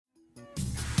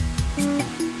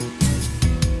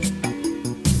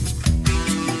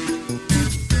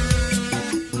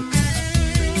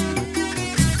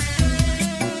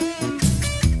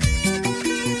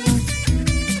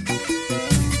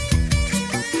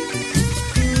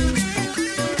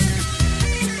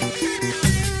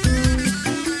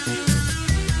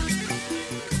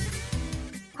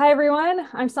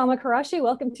I'm Salma Karashi.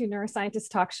 Welcome to Neuroscientist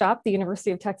Talk Shop, the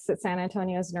University of Texas at San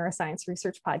Antonio's Neuroscience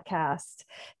Research Podcast.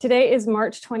 Today is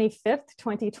March 25th,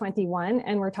 2021,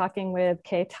 and we're talking with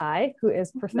Kay Tai, who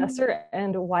is professor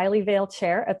and Wiley Vale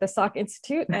chair at the Salk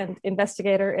Institute and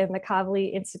investigator in the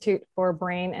Kavli Institute for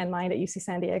Brain and Mind at UC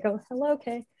San Diego. Hello,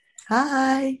 Kay.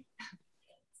 Hi.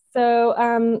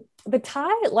 So the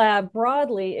TIE lab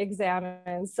broadly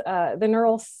examines the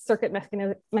neural circuit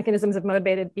mechanisms of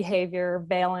motivated behavior,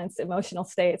 valence, emotional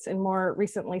states, and more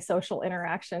recently, social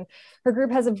interaction. Her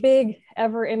group has a big,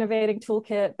 ever-innovating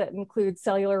toolkit that includes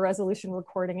cellular resolution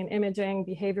recording and imaging,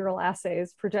 behavioral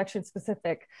assays,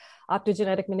 projection-specific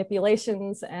optogenetic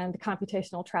manipulations, and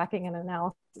computational tracking and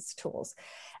analysis tools.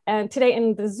 And today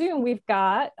in the Zoom, we've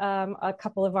got a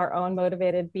couple of our own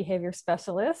motivated behavior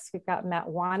specialists. We've got Matt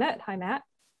Wannett. Hi, Matt.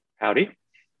 Howdy.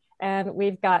 And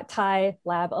we've got TIE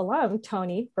Lab alum,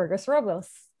 Tony Burgos-Robles.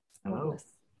 Hello.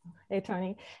 Hey,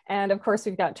 Tony. And of course,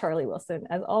 we've got Charlie Wilson,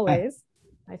 as always.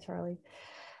 Hi, Charlie.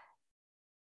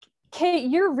 Kate,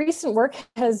 your recent work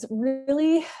has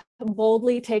really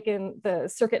boldly taken the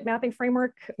circuit mapping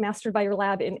framework mastered by your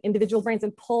lab in individual brains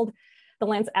and pulled the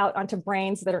lens out onto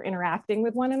brains that are interacting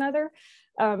with one another.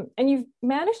 And you've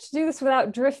managed to do this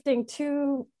without drifting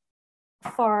too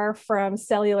far from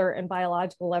cellular and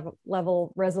biological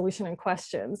level resolution and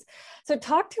questions. So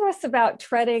talk to us about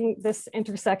treading this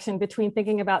intersection between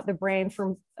thinking about the brain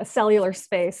from a cellular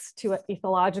space to an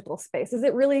ethological space. Is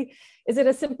it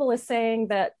as simple as saying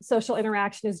that social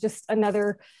interaction is just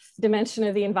another dimension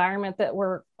of the environment that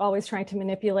we're always trying to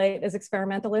manipulate as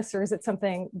experimentalists, or is it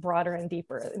something broader and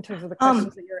deeper in terms of the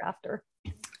questions that you're after?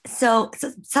 So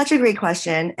such a great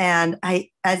question. And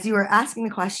as you were asking the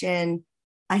question,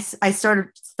 I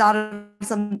thought of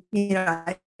some,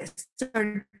 I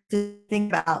started to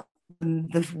think about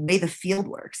the way the field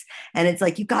works. And it's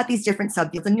like, you've got these different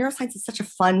subfields, and neuroscience is such a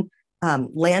fun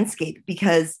landscape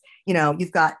because,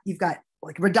 you've got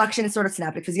like reduction is sort of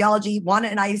synaptic physiology.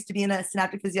 Wannett and I used to be in a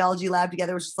synaptic physiology lab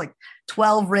together. It was just like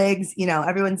 12 rigs,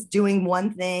 everyone's doing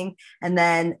one thing. And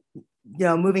then,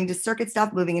 moving to circuit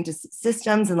stuff, moving into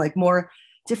systems and like more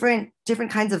different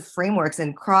kinds of frameworks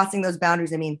and crossing those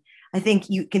boundaries. I mean, I think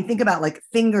you can think about like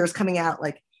fingers coming out,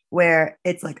 like where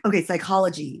it's like, okay,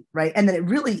 psychology, right? And then it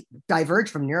really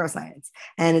diverged from neuroscience.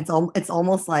 And it's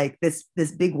almost like this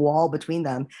big wall between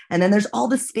them. And then there's all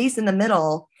this space in the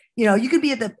middle. You could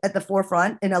be at the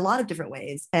forefront in a lot of different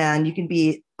ways. And you can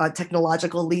be a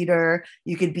technological leader.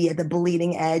 You could be at the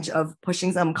bleeding edge of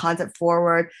pushing some concept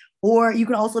forward. Or you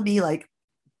could also be like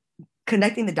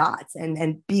connecting the dots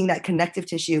and being that connective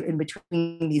tissue in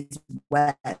between these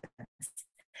webs.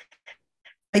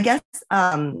 I guess,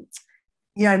 I've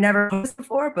never posed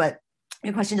before, but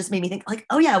your question just made me think like,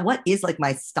 oh yeah, what is like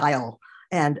my style?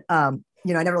 And, I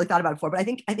never really thought about it before, but I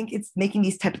think it's making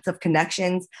these types of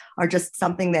connections are just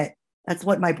something that's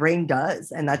what my brain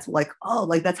does. And that's like, oh,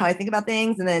 like that's how I think about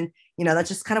things. And then, that's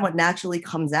just kind of what naturally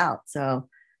comes out. So,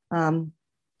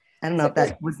 I don't know if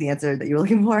that was the answer that you were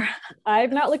looking for. I'm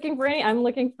not looking for any, I'm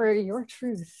looking for your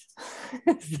truth.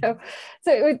 So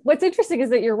what's interesting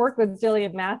is that your work with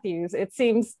Gillian Matthews, it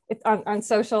seems it's on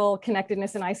social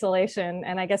connectedness and isolation.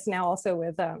 And I guess now also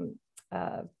with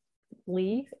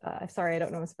Lee, sorry, I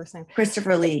don't know his first name.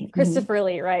 Christopher Lee. Christopher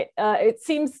Lee, right. It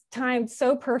seems timed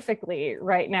so perfectly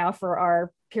right now for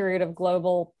our period of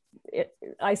global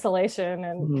isolation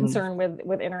and concern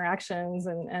with interactions.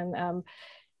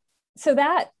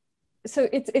 So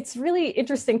it's really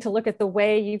interesting to look at the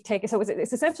way you've taken, so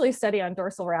it's essentially a study on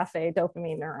dorsal raphe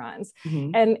dopamine neurons.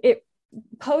 And it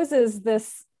poses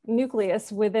this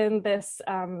nucleus within this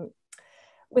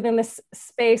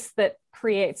space that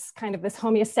creates kind of this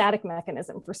homeostatic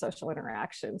mechanism for social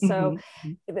interaction. So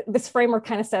this framework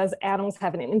kind of says animals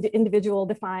have an individual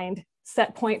defined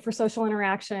set point for social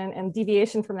interaction, and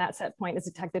deviation from that set point is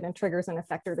detected and triggers an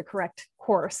effector to correct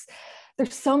course.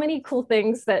 There's so many cool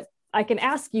things that I can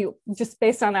ask you just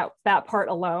based on that part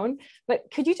alone, but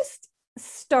could you just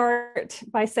start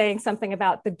by saying something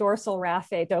about the dorsal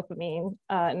raphe dopamine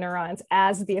neurons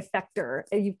as the effector?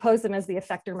 You pose them as the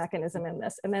effector mechanism in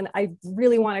this. And then I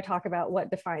really want to talk about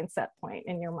what defines set point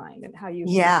in your mind and how you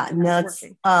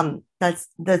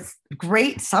that's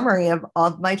great summary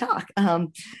of my talk.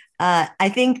 I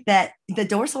think that the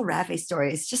dorsal raphe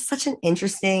story is just such an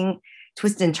interesting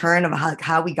twist and turn of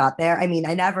how we got there. I mean,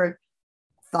 I never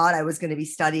thought I was going to be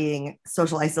studying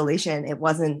social isolation. It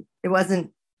wasn't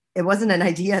an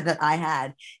idea that I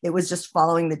had. It was just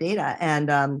following the data.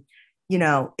 And,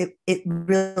 it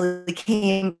really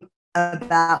came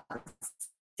about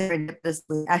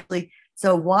serendipitously. Actually,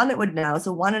 so Wannett would know.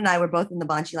 So Wannett and I were both in the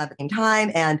Banchi lab at the same time.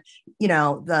 And,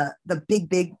 the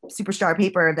big superstar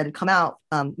paper that had come out.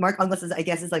 Mark Inglis is, I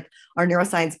guess, is like our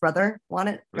neuroscience brother on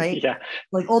it, right? Yeah.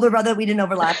 Like older brother we didn't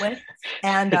overlap with.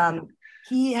 And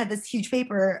he had this huge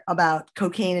paper about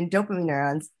cocaine and dopamine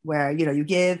neurons where, you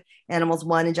give animals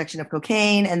one injection of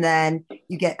cocaine and then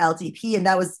you get LTP. And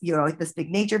that was, like this big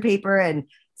Nature paper and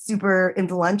super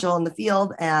influential in the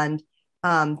field. And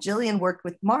Jillian worked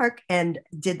with Mark and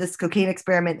did this cocaine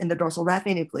experiment in the dorsal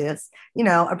raphe nucleus,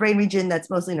 a brain region that's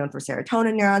mostly known for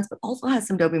serotonin neurons, but also has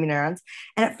some dopamine neurons.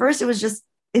 And at first it was just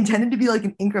intended to be like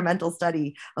an incremental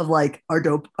study of like our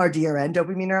DRN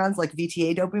dopamine neurons, like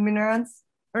VTA dopamine neurons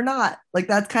or not. Like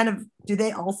that's kind of, do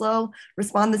they also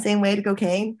respond the same way to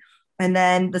cocaine? And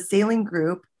then the saline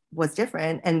group was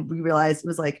different. And we realized it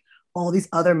was like all these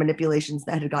other manipulations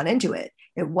that had gone into it.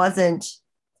 It wasn't,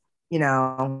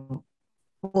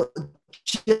 well,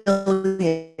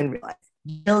 Jillian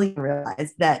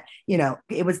realized that,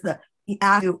 it was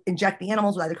after you inject the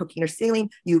animals with either cocaine or saline,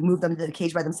 you move them to the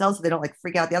cage by themselves so they don't like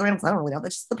freak out the other animals. I don't really know.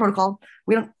 That's just the protocol.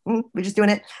 We're just doing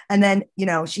it. And then,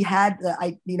 she had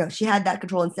she had that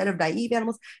control instead of naive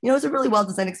animals. It was a really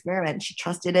well-designed experiment. She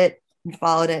trusted it and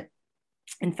followed it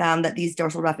and found that these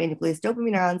dorsal raphe nucleus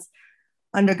dopamine neurons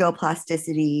undergo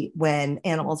plasticity when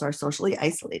animals are socially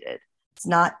isolated. It's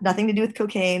nothing to do with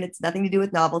cocaine. It's nothing to do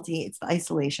with novelty. It's the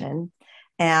isolation.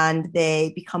 And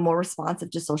they become more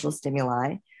responsive to social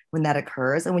stimuli when that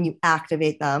occurs. And when you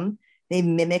activate them, they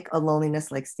mimic a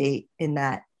loneliness-like state in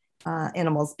that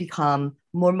animals become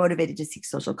more motivated to seek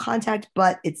social contact,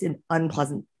 but it's an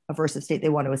unpleasant, aversive state they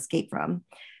want to escape from.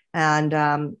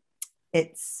 And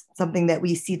it's something that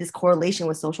we see this correlation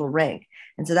with social rank.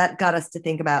 And so that got us to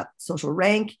think about social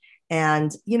rank.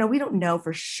 And, we don't know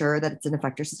for sure that it's an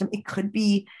effector system. It could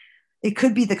be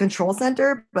the control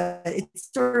center, but it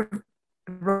sort of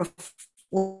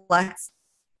reflects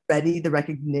already the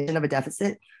recognition of a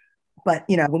deficit. But,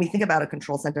 when we think about a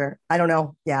control center, I don't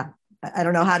know. Yeah. I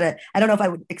don't know if I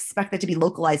would expect that to be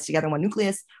localized together in one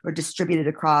nucleus or distributed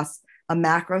across a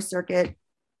macro circuit.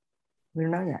 We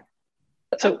don't know yet.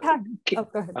 So, go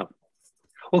ahead.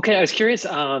 Okay, I was curious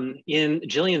in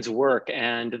Jillian's work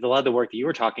and a lot of the work that you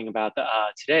were talking about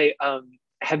today,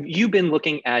 have you been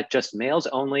looking at just males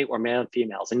only or male and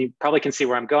females? And you probably can see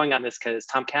where I'm going on this because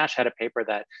Tom Cash had a paper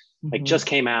that just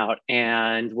came out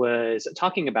and was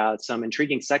talking about some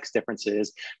intriguing sex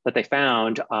differences that they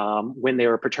found when they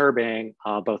were perturbing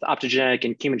both optogenetic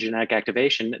and chemogenic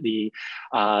activation, the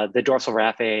dorsal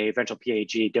raphe ventral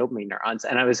PAG dopamine neurons.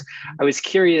 And I was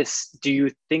curious, do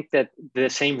you think that the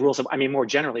same rules of, more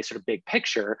generally sort of big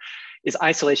picture, is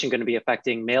isolation going to be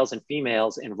affecting males and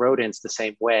females in rodents the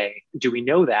same way? Do we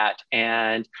know that?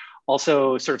 And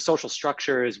also sort of social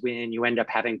structures when you end up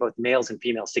having both males and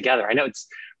females together. I know it's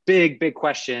big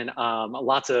question,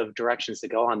 lots of directions to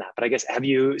go on that, but I guess, have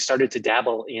you started to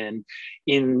dabble in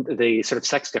the sort of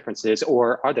sex differences,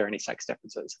 or are there any sex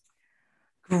differences?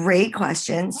 Great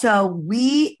question. So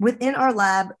within our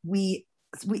lab, we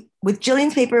with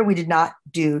Jillian's paper, we did not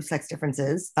do sex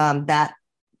differences.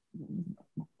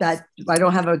 That I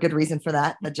don't have a good reason for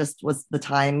that. That just was the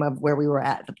time of where we were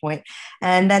at the point.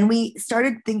 And then we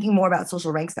started thinking more about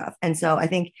social rank stuff. And so I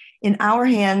think in our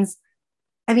hands,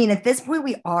 at this point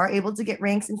we are able to get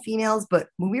ranks in females, but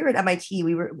when we were at MIT,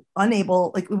 we were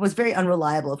unable, it was very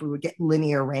unreliable if we would get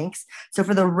linear ranks. So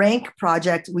for the rank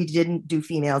project, we didn't do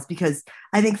females because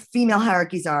I think female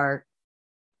hierarchies are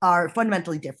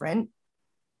fundamentally different.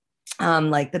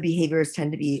 Like the behaviors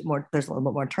tend to be more, there's a little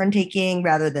bit more turn taking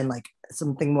rather than like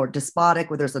something more despotic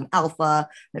where there's an alpha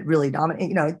that really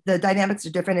dominates. The dynamics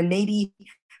are different, and maybe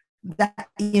that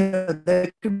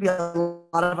there could be a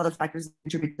lot of other factors that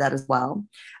contribute to that as well.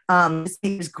 This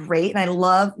paper is great, and I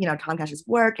love Tom Cash's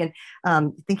work and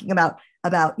thinking about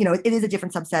it is a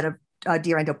different subset of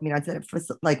DRN dopamine neurons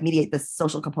that like mediate the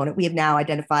social component. We have now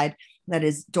identified that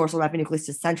is dorsal raphe nucleus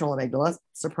to central amygdala.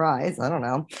 Surprise, I don't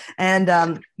know, and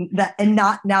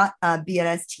not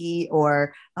BNST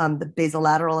or the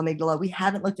basolateral amygdala. We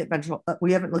haven't looked at ventral.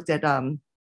 We haven't looked at I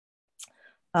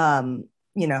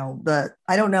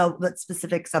don't know what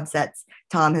specific subsets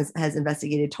Tom has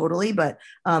investigated totally, but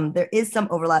there is some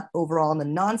overlap overall in the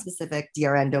non-specific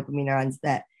DRN dopamine neurons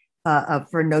that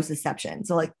for nociception.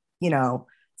 So like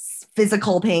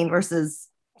physical pain versus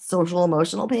social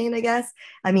emotional pain, I guess.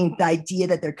 The idea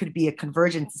that there could be a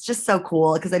convergence is just so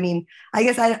cool because I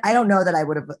guess I don't know that I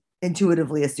would have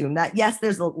intuitively assumed that. Yes,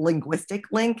 there's a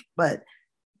linguistic link, but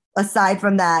aside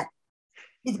from that,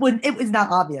 it was not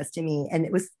obvious to me, and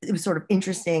it was sort of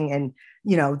interesting, and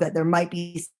that there might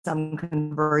be some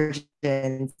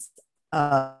convergence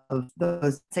of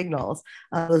those signals,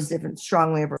 those different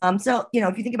strong labor. So, you know,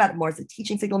 if you think about it more as a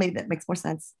teaching signal, maybe that makes more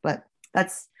sense, but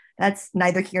that's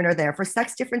neither here nor there. For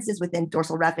sex differences within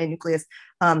dorsal raphe nucleus,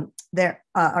 there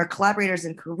our collaborators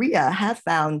in Korea have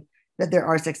found that there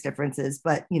are sex differences,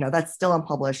 but you know, that's still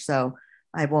unpublished, so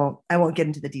I won't get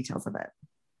into the details of it.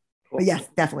 But yes,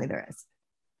 definitely there is.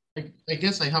 I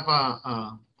guess I have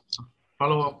a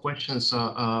follow-up questions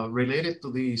related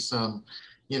to this,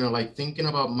 you know, like thinking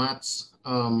about Matt's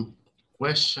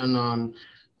question on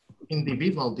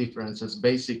individual differences,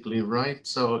 basically, right?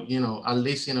 So, you know, at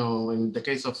least, you know, in the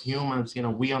case of humans, you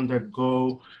know, we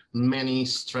undergo many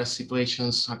stress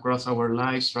situations across our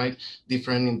lives, right?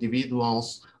 Different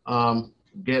individuals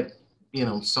get, you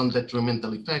know, some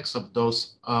detrimental effects of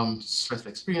those stress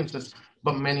experiences,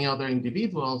 but many other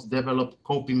individuals develop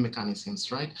coping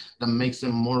mechanisms, right? That makes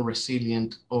them more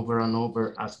resilient over and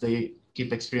over as they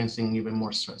keep experiencing even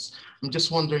more stress. I'm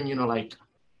just wondering, you know, like,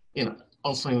 you know,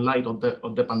 also in light of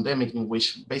the pandemic, in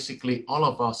which basically all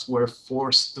of us were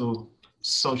forced to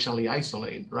socially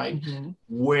isolate, right? Mm-hmm.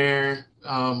 Where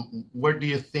do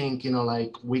you think, you know,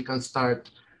 like we can start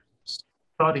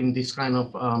studying these kind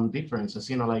of differences,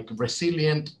 you know, like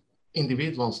resilient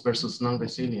individuals versus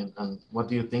non-resilient, and what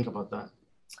do you think about that?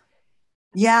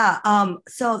 Yeah,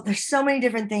 so there's so many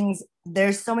different things.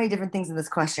 There's so many different things in this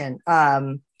question.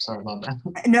 Sorry about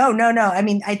that. No. I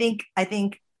mean, I think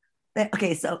that,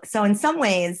 okay, so in some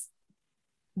ways,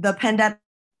 the pandemic,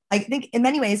 I think in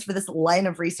many ways for this line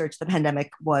of research, the pandemic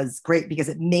was great because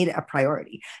it made it a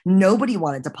priority. Nobody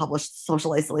wanted to publish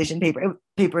social isolation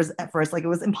papers at first. Like it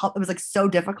was like so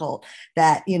difficult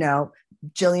that, you know,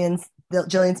 Jillian's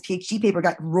PhD paper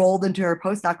got rolled into her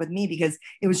postdoc with me because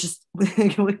it was just,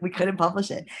 we couldn't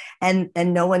publish it, and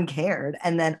no one cared.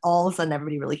 And then all of a sudden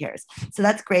everybody really cares. So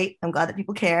that's great. I'm glad that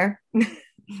people care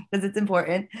because it's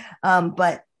important.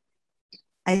 But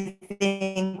I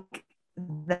think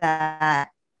that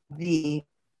the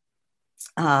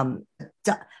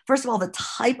first of all, the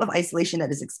type of isolation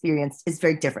that is experienced is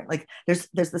very different. Like there's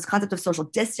this concept of social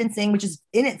distancing, which is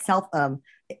in itself,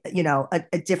 you know,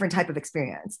 a different type of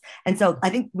experience. And so I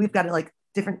think we've got to like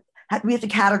we have to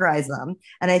categorize them.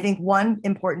 And I think one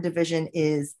important division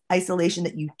is isolation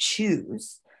that you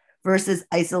choose versus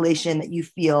isolation that you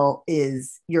feel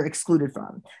is you're excluded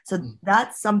from. So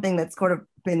that's something that's sort of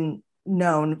been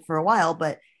known for a while.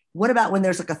 But what about when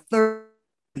there's like a third?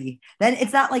 Then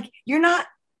it's not like you're not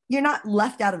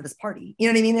left out of this party. You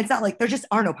know what I mean? It's not like there just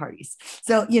are no parties.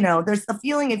 So, you know, there's a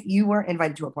feeling if you weren't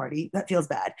invited to a party, that feels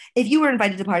bad. If you were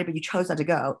invited to a party, but you chose not to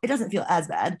go, it doesn't feel as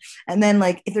bad. And then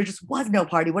like, if there just was no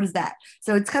party, what is that?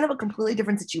 So it's kind of a completely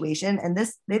different situation. And there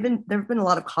have been a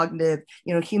lot of cognitive,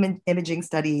 you know, human imaging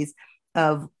studies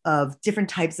of different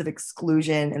types of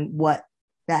exclusion and what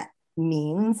that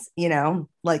means, you know,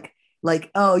 like,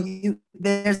 oh,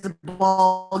 there's a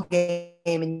ball game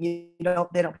and they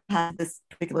don't have this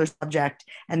particular subject,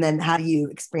 and then how do you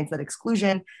experience that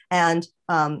exclusion? And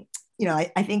you know,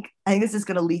 I think this is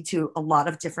going to lead to a lot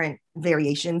of different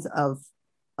variations of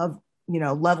you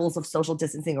know, levels of social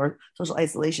distancing or social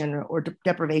isolation or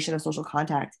deprivation of social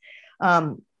contact.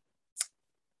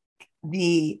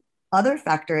 The other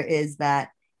factor is that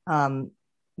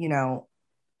you know,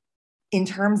 in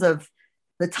terms of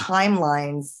the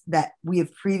timelines that we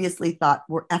have previously thought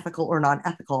were ethical or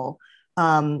non-ethical,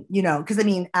 you know, because I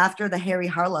mean, after the Harry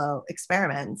Harlow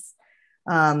experiments,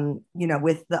 you know,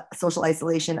 with the social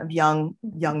isolation of young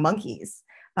monkeys,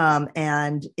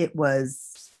 and it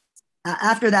was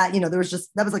after that, you know, that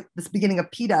was like this beginning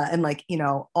of PETA and like, you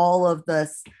know, all of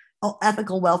this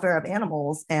ethical welfare of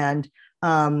animals, and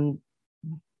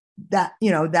that, you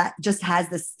know, that just has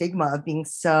this stigma of being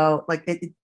so like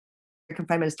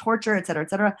confinement is torture, et cetera, et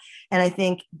cetera. And I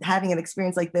think having an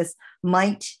experience like this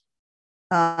might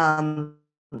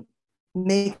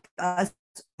make us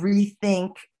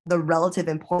rethink the relative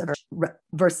importance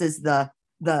versus the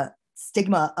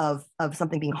stigma of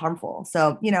something being harmful.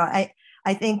 So, you know,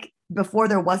 I think before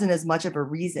there wasn't as much of a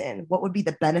reason, what would be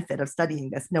the benefit of studying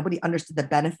this? Nobody understood the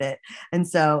benefit. And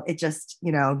so it just,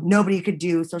 you know, nobody could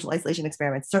do social isolation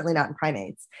experiments, certainly not in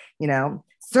primates, you know,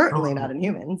 certainly not in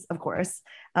humans, of course.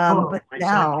 But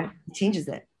now it changes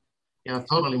it. Yeah,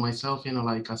 totally. Myself, you know,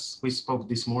 like as we spoke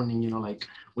this morning, you know, like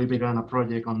we began a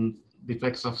project on the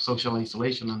effects of social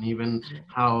isolation and even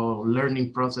how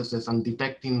learning processes and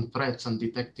detecting threats and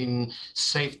detecting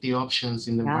safety options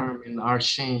in the environment are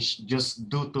changed just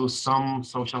due to some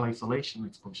social isolation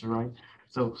exposure, right?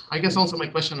 So I guess also my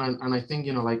question, and I think,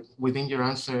 you know, like within your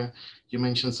answer, you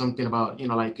mentioned something about, you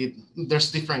know, like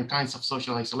there's different kinds of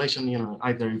social isolation, you know,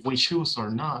 either if we choose or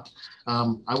not.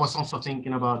 I was also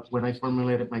thinking about when I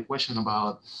formulated my question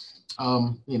about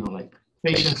like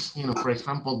patients, for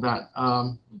example, that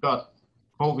got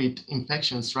COVID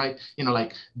infections, right?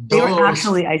 Like They were those,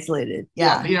 actually isolated.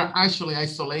 yeah, Yeah. they are actually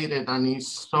isolated, and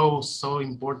it's so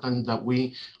important that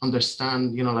we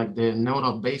understand, like the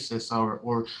nodal basis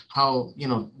or how,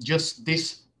 just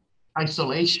this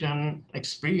isolation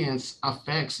experience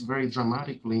affects very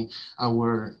dramatically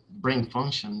our brain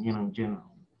function, in general.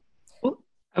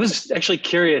 I was actually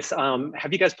curious.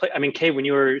 Have you guys played? I mean, Kay, when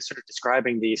you were sort of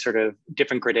describing the sort of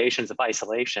different gradations of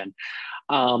isolation,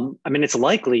 I mean, it's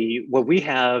likely what we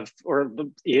have, or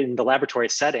in the laboratory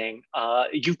setting,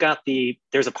 you've got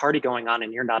there's a party going on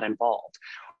and you're not involved.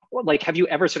 Like, have you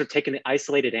ever sort of taken the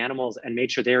isolated animals and made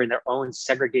sure they're in their own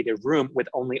segregated room with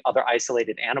only other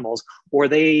isolated animals, or are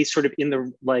they sort of in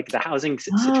the housing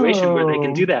situation where they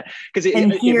can do that? Because it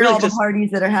hear really all just, the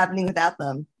parties that are happening without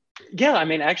them. yeah, I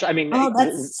mean, actually, I mean, oh,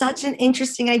 that's such an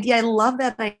interesting idea. I love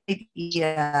that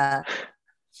idea.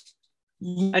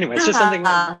 Anyway, it's just something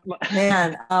that,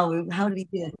 man, how did we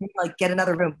do it? Like, get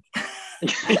another room.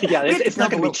 Yeah, it's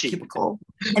not going to be cheap. Cubicle.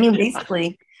 I mean,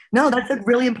 basically, no, that's a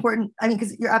really important. I mean,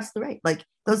 because you're absolutely right. Like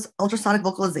those ultrasonic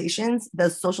vocalizations,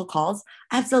 those social calls,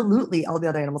 absolutely, all the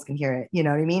other animals can hear it. You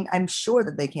know what I mean? I'm sure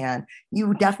that they can.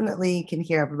 You definitely can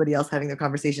hear everybody else having their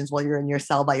conversations while you're in your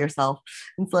cell by yourself.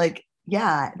 It's like,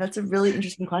 yeah, that's a really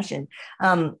interesting question.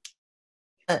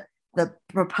 The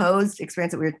proposed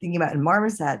experience that we were thinking about in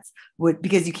marmosets would,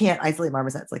 because you can't isolate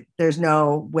marmosets, like there's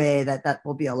no way that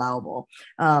will be allowable.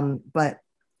 But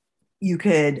you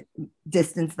could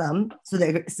distance them so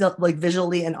they're still like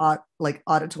visually and like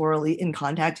auditorily in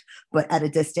contact, but at a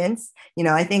distance.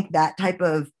 I think that type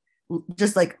of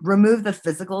just like remove the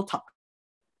physical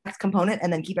component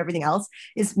and then keep everything else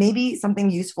is maybe something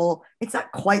useful. It's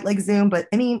not quite like Zoom, but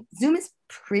I mean, Zoom is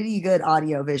pretty good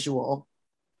audio visual.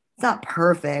 It's not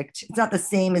perfect. It's not the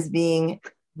same as being,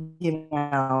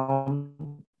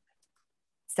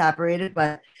 separated,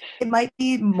 but it might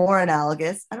be more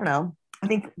analogous. I don't know. I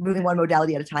think moving one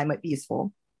modality at a time might be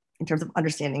useful in terms of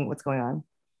understanding what's going on.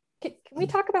 Can we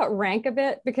talk about rank a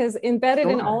bit? Because embedded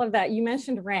in all of that, you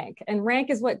mentioned rank, and rank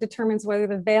is what determines whether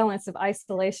the valence of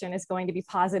isolation is going to be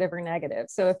positive or negative.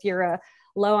 So if you're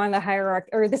low on the hierarchy,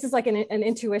 or this is like an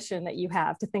intuition that you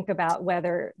have to think about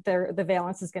whether the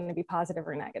valence is going to be positive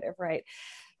or negative, right?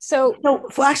 So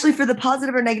actually, for the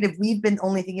positive or negative, we've been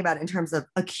only thinking about it in terms of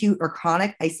acute or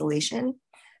chronic isolation.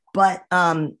 But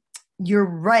you're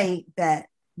right that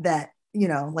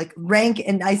like rank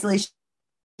and isolation,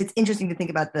 it's interesting to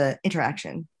think about the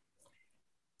interaction.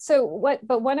 So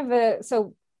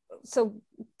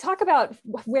talk about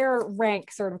where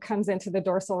rank sort of comes into the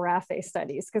dorsal raphe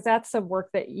studies, because that's some work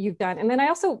that you've done. And then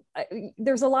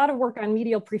there's a lot of work on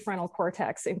medial prefrontal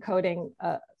cortex encoding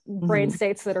brain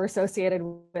states that are associated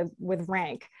with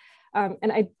rank.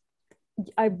 And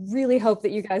I really hope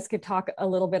that you guys could talk a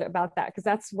little bit about that, because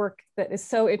that's work that is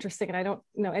so interesting and I don't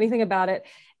know anything about it.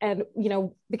 And,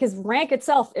 because rank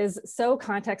itself is so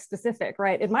context specific,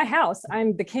 right? In my house,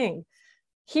 I'm the king.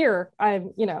 Here,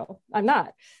 I'm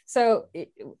not. So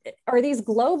are these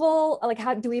global, like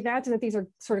how do we imagine that these are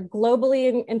sort of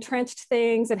globally entrenched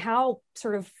things, and how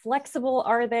sort of flexible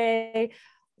are they?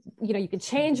 You can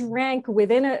change rank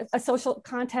within a social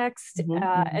context.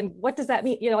 And what does that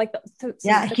mean?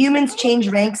 Humans change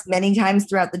ranks many times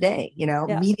throughout the day,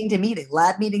 meeting to meeting,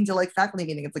 lab meeting to like faculty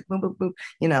meeting. It's like boom, boom,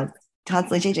 boom,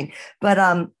 constantly changing.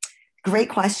 But great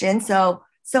question. So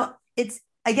it's,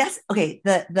 I guess, okay,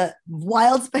 the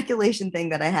wild speculation thing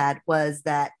that I had was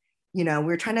that, we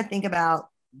were trying to think about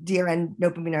DRN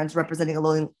dopamine neurons representing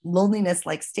a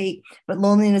loneliness-like state, but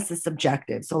loneliness is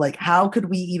subjective. So like, how could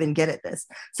we even get at this?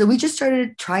 So we just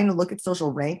started trying to look at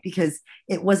social rank because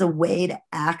it was a way to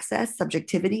access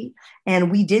subjectivity.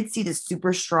 And we did see this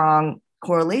super strong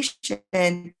correlation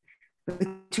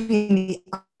between the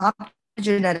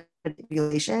optogenetic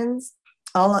manipulations,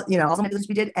 all the manipulations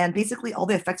we did, and basically all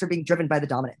the effects are being driven by the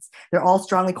dominants. They're all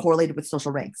strongly correlated with social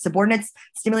rank. Subordinates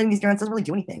stimulating these neurons doesn't really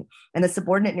do anything. And the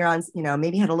subordinate neurons,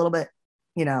 maybe had a little bit,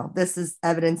 this is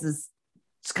evidence is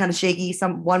kind of shaky.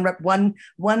 One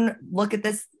look at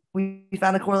this, we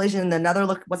found a correlation, and another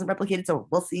look wasn't replicated. So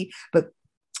we'll see. But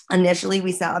initially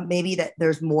we saw maybe that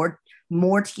there's more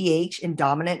TH in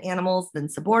dominant animals than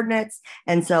subordinates.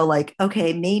 And so like,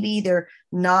 okay, maybe they're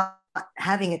not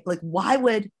having it. Like, why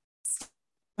would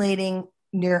stimulating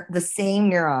the same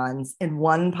neurons in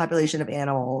one population of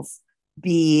animals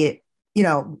be,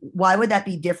 why would that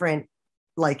be different?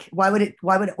 Like, why would it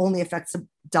only affect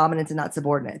dominants and not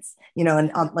subordinates,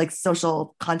 and like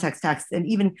social context tasks and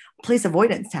even place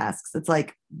avoidance tasks? It's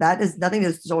like, that is nothing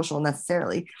that's social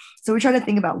necessarily. So we try to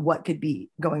think about what could be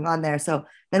going on there. So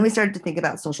then we started to think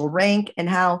about social rank and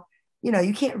how,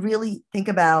 you can't really think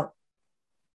about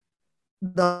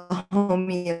the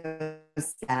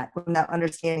homeostat without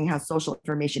understanding how social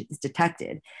information is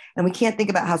detected. And we can't think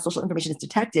about how social information is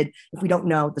detected if we don't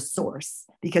know the source,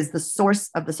 because the source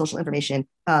of the social information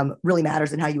really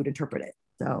matters in how you would interpret it.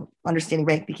 So understanding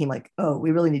rank became like, oh,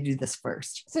 we really need to do this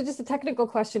first. So just a technical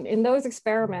question. In those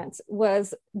experiments,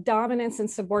 was dominance and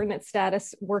subordinate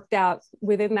status worked out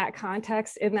within that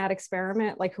context in that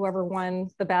experiment, like whoever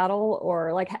won the battle,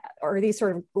 or like, are these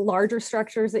sort of larger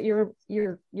structures that you're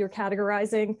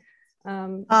categorizing?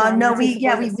 No, we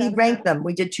ranked them.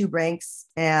 We did 2 ranks,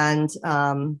 and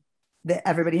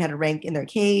everybody had a rank in their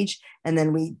cage. And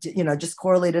then we, just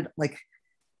correlated like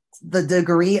the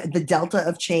degree, the delta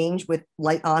of change with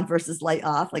light on versus light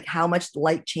off, like how much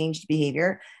light changed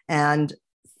behavior and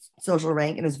social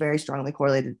rank. And it was very strongly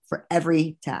correlated for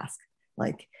every task,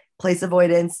 like place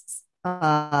avoidance,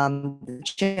 channel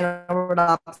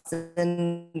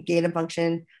rhodopsin, gain of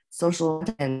function, social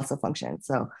and muscle function.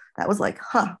 So that was like,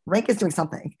 rank is doing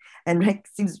something. And rank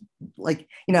seems like,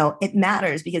 it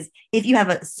matters, because if you have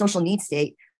a social need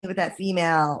state with that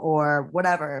female or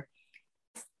whatever,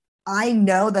 I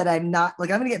know that I'm not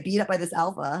like, I'm going to get beat up by this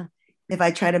alpha. If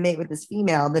I try to mate with this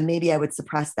female, then maybe I would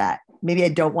suppress that. Maybe I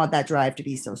don't want that drive to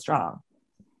be so strong.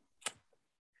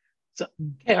 So,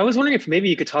 okay, I was wondering if maybe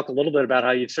you could talk a little bit about how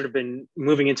you've sort of been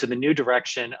moving into the new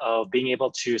direction of being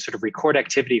able to sort of record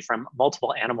activity from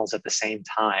multiple animals at the same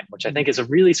time, which I think is a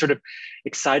really sort of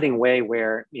exciting way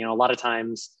where, a lot of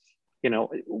times,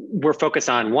 we're focused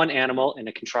on one animal in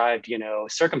a contrived,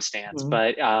 circumstance,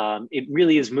 but it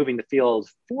really is moving the field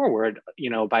forward,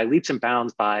 by leaps and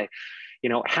bounds, by,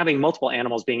 having multiple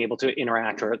animals being able to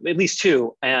interact, or at least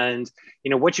 2. And,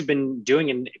 what you've been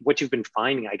doing and what you've been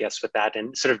finding, I guess, with that,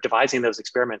 and sort of devising those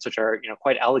experiments, which are,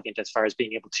 quite elegant as far as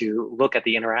being able to look at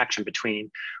the interaction between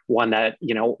one that,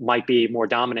 might be more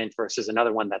dominant versus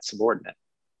another one that's subordinate.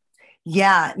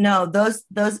 Yeah, no, those,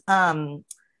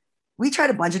 we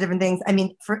tried a bunch of different things. I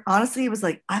mean, honestly, it was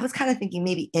like, I was kind of thinking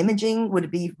maybe imaging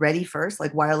would be ready first,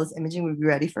 like wireless imaging would be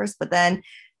ready first. But then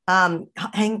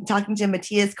talking to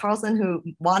Matthias Carlson, who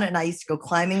Juana and I used to go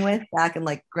climbing with back in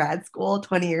like grad school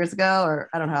 20 years ago, or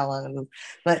I don't know how long it was,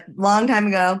 but long time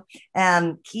ago.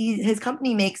 And his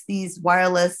company makes these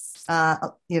wireless,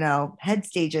 head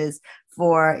stages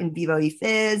for in vivo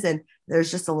ephys, and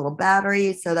there's just a little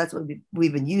battery. So that's what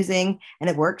we've been using, and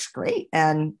it works great.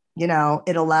 And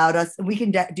it allowed us, we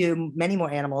can do many more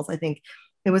animals. I think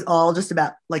it was all just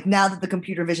about like, now that the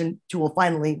computer vision tool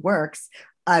finally works,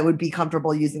 I would be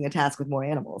comfortable using a task with more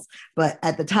animals. But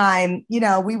at the time,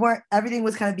 we weren't, everything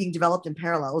was kind of being developed in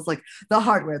parallel. It was like the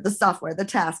hardware, the software, the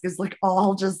task is like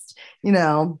all just,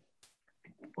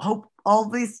 hope all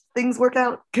these things work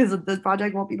out, because the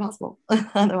project won't be possible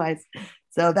otherwise.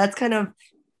 So that's kind of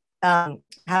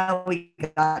how we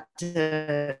got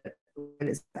to it.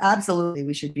 Is absolutely,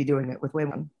 we should be doing it with way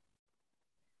more.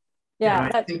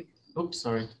 Yeah. Oops,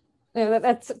 sorry. No,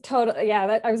 that's totally,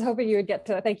 yeah, I was hoping you would get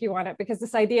to, thank you on it, because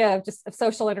this idea of just of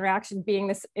social interaction being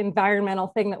this environmental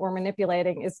thing that we're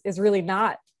manipulating is really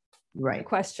not right a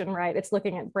question, right? It's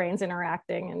looking at brains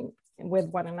interacting and with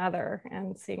one another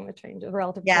and seeing the changes,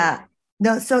 relative yeah change.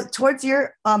 No, so towards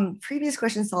your previous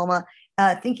question, Salma,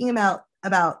 thinking about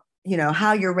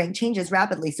how your rank changes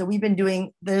rapidly. So we've been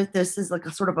doing this is like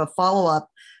a sort of a follow-up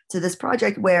to this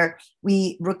project where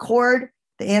we record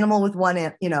the animal with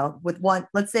one,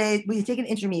 let's say we take an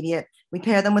intermediate, we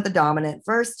pair them with a dominant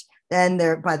first, then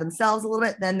they're by themselves a little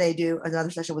bit, then they do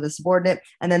another session with a subordinate,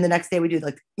 and then the next day we do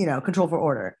control for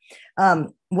order.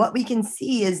 What we can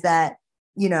see is that,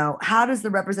 how does the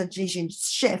representation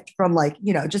shift from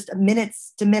just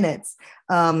minutes to minutes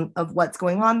of what's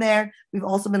going on there. We've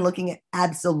also been looking at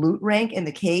absolute rank in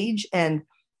the cage, and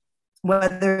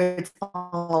whether it's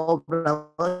all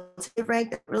relative rank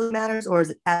that really matters, or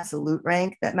is it absolute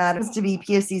rank that matters. To be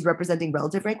PFCs representing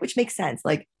relative rank, which makes sense.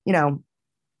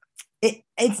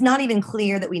 It's not even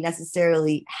clear that we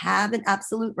necessarily have an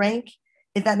absolute rank,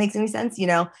 if that makes any sense.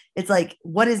 It's like,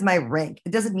 what is my rank?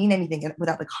 It doesn't mean anything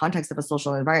without the context of a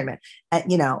social environment. At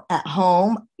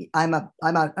home, I'm an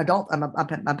adult, I'm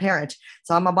a parent,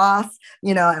 so I'm a boss.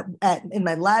 In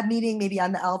my lab meeting, maybe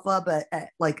I'm the alpha, but at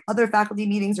other faculty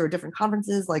meetings or different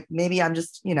conferences, maybe I'm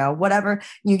just whatever.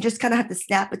 You just kind of have to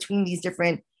snap between these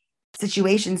different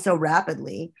situations so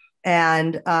rapidly.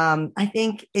 And I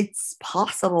think it's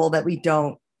possible that we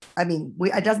don't.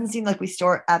 It doesn't seem like we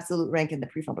store absolute rank in the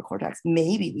prefrontal cortex.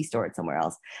 Maybe we store it somewhere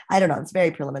else. I don't know. It's very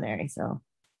preliminary. So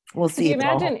we'll Could see. you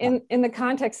imagine in the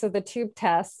context of the tube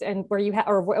test and where you have,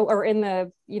 or in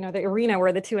the, the arena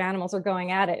where the two animals are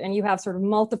going at it and you have sort of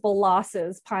multiple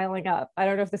losses piling up. I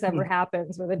don't know if this ever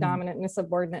happens with a dominant and a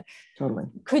subordinate. Totally.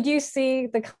 Could you see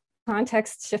the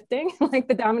context shifting, like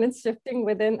the dominance shifting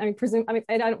within, I don't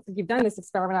think you've done this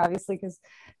experiment, obviously, because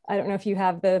I don't know if you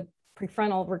have the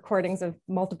prefrontal recordings of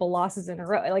multiple losses in a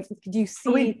row. Like, do you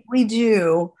see? We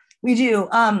do. We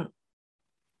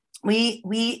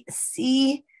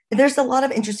see, there's a lot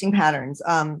of interesting patterns.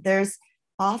 There's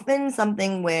often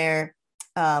something where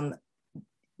the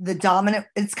dominant,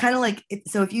 it's kind of like,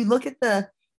 so if you look at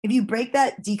if you break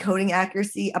that decoding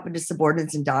accuracy up into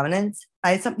subordinates and dominants,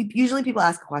 usually people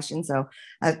ask a question, so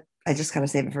I just kind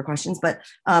of save it for questions, but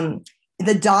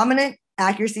the dominant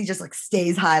accuracy just like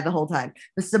stays high the whole time.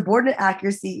 The subordinate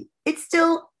accuracy, it's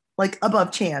still like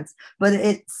above chance, but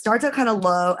it starts out kind of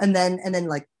low and then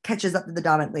like catches up to the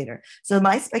dominant later. So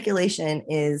my speculation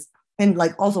is, and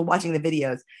like also watching the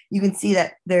videos, you can see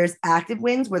that there's active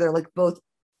wins where they're like both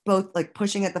like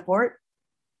pushing at the fort.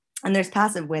 And there's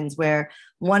passive wins where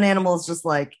one animal is just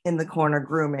like in the corner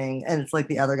grooming and it's like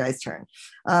the other guy's turn.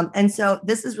 And so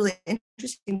this is really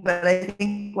interesting, but I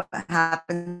think what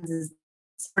happens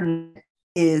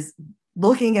is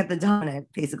looking at the dominant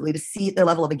basically to see their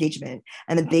level of engagement.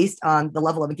 And then based on the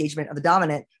level of engagement of the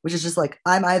dominant, which is just like,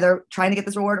 I'm either trying to get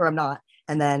this reward or I'm not.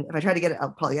 And then if I try to get it,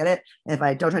 I'll probably get it. And if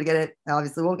I don't try to get it, I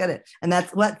obviously won't get it. And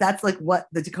that's like what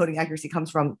the decoding accuracy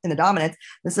comes from in the dominants.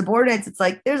 The subordinates, it's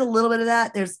like, there's a little bit of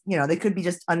that. There's, they could be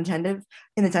just inattentive,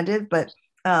 but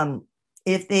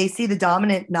if they see the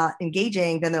dominant not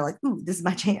engaging, then they're like, ooh, this is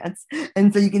my chance.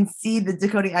 And so you can see the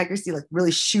decoding accuracy like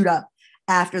really shoot up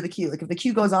after the cue. Like if the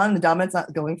cue goes on and the dominant's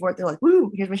not going for it, they're like,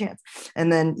 woo, here's my chance.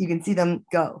 And then you can see them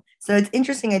go. So it's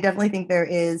interesting. I definitely think there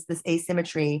is this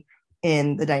asymmetry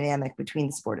in the dynamic between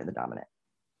the subordinate and the dominant.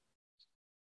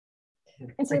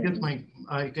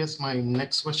 I guess my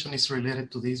next question is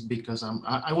related to this because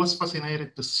I was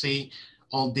fascinated to see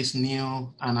all this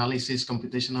new analysis,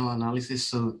 computational analysis,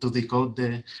 to decode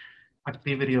the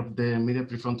activity of the medial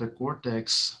prefrontal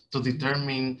cortex to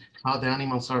determine how the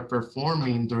animals are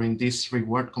performing during this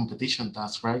reward competition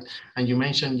task, right? And you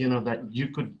mentioned, that you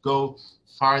could go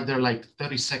farther like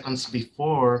 30 seconds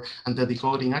before and the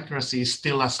decoding accuracy is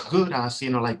still as good as,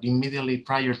 like immediately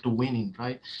prior to winning,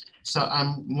 right? So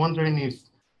I'm wondering if,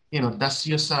 that's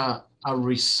just a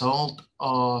result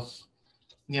of,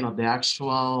 the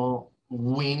actual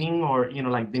winning or,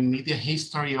 like the media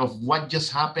history of what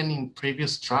just happened in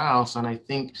previous trials. And I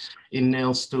think it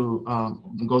nails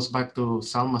goes back to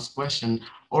Salma's question,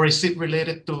 or is it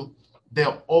related to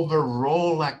the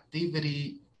overall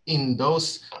activity in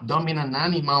those dominant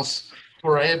animals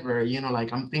forever?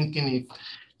 Like I'm thinking if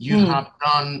you have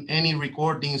done any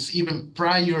recordings even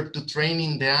prior to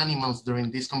training the animals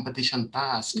during this competition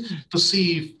task to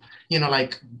see if,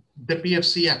 like the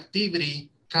PFC activity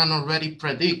can already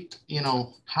predict,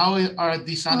 how are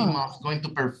these animals going to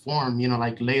perform,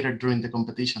 like later during the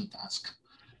competition task,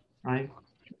 right?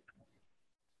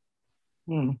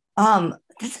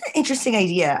 That's an interesting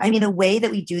idea. I mean, the way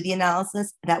that we do the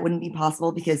analysis, that wouldn't be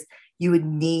possible because you would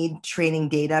need training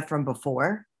data from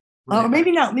before. Right. Or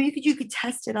maybe not. Maybe you could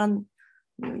test it on,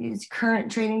 use current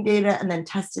training data and then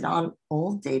test it on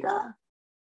old data.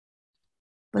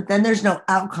 But then there's no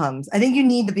outcomes. I think you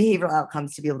need the behavioral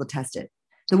outcomes to be able to test it.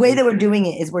 The way that we're doing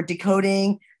it is we're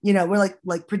decoding, we're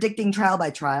like predicting trial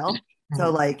by trial.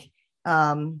 So like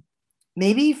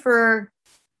maybe for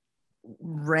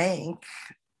rank,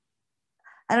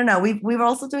 I don't know. We're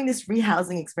also doing this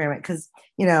rehousing experiment because,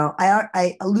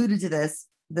 I alluded to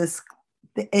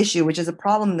the issue, which is a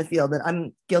problem in the field that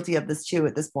I'm guilty of this too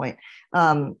at this point,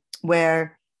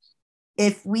 where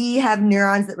if we have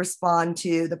neurons that respond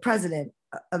to the president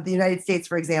of the United States,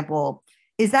 for example,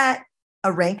 is that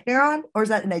a rank neuron or is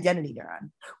that an identity neuron?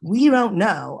 We don't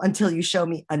know until you show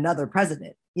me another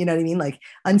president. You know what I mean? Like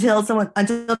until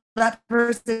that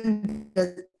person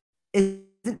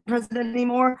isn't president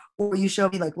anymore, or you show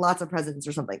me like lots of presidents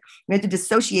or something. We have to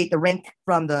dissociate the rank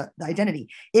from the identity.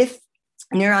 If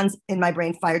neurons in my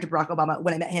brain fired to Barack Obama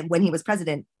when I met him when he was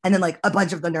president, and then like a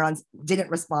bunch of the neurons didn't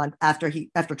respond after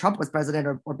Trump was president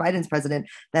or Biden's president,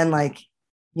 then like,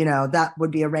 that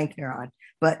would be a rank neuron.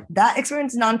 But that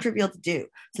experience is non-trivial to do.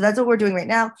 So that's what we're doing right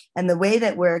now. And the way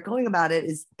that we're going about it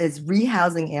is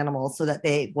rehousing animals so that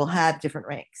they will have different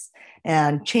ranks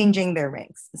and changing their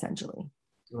ranks, essentially.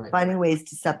 Right. Finding ways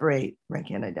to separate rank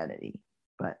and identity.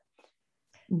 But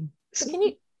so can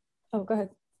you, go ahead.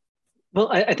 Well,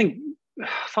 I think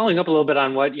following up a little bit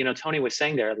on what, Tony was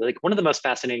saying there, like one of the most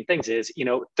fascinating things is,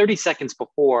 30 seconds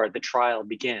before the trial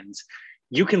begins,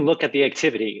 you can look at the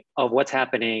activity of what's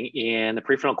happening in the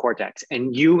prefrontal cortex,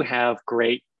 and you have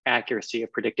great accuracy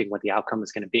of predicting what the outcome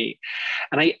is going to be.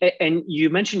 And you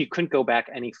mentioned you couldn't go back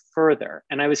any further.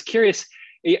 And I was curious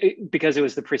because it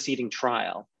was the preceding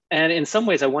trial. And in some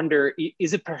ways, I wonder,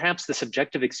 is it perhaps the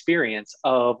subjective experience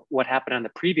of what happened on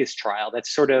the previous trial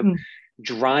that's sort of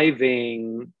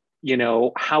driving,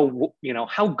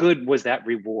 how good was that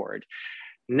reward?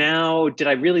 Now, did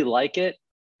I really like it?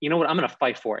 You know what, I'm going to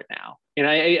fight for it now.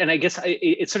 And I guess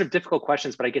it's sort of difficult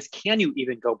questions, but I guess, can you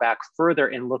even go back further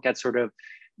and look at sort of,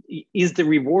 is the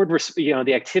reward,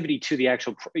 the activity to the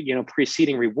actual,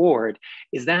 preceding reward,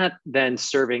 is that then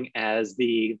serving as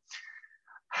the,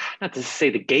 not to say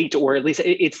the gate, or at least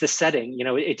it's the setting,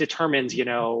 it determines,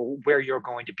 where you're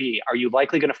going to be. Are you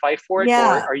likely going to fight for it, or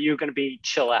are you going to be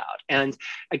chill out? And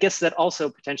I guess that also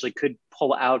potentially could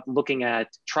pull out looking at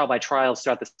trial by trials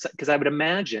throughout this, because I would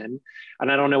imagine,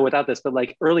 and I don't know without this, but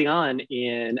like early on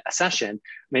in a session,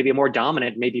 maybe more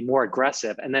dominant, maybe more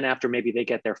aggressive. And then after maybe they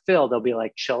get their fill, they'll be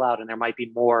like chill out, and there might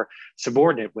be more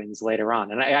subordinate wins later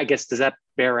on. And I guess, does that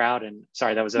bear out? And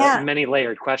sorry, that was a many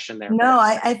layered question there. No,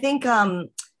 I think,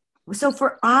 so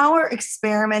for our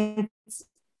experiments,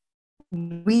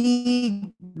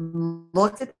 we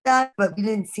looked at that, but we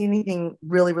didn't see anything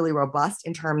really, really robust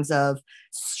in terms of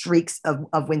streaks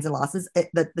of wins and losses.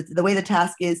 The way the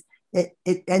task is,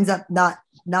 it ends up not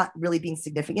really being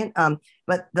significant.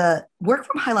 But the work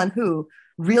from Hai-Lan Hu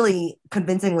really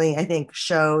convincingly, I think,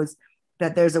 shows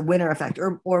that there's a winner effect,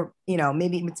 or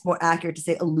maybe it's more accurate to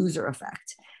say a loser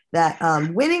effect. That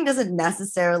winning doesn't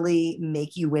necessarily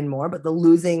make you win more, but the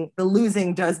losing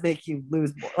does make you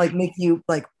lose more, like make you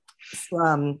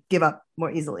give up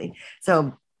more easily.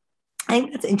 So I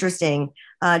think that's interesting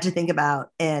to think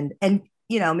about, and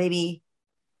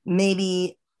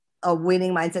maybe a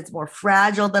winning mindset's more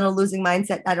fragile than a losing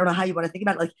mindset. I don't know how you want to think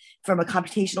about it. Like from a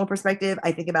computational perspective,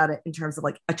 I think about it in terms of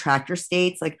like attractor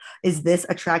states. Like, is this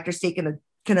attractor state gonna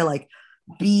like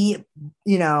be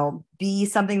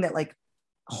something that like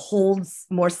holds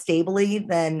more stably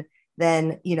than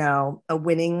a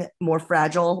winning, more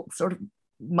fragile sort of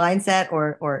mindset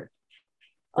or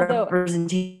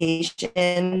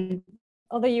representation.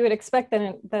 Although you would expect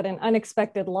that an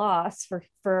unexpected loss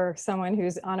for someone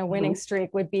who's on a winning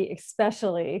streak would be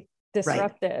especially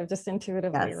disruptive, just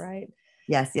intuitively, right?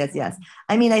 Yes.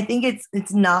 I mean, I think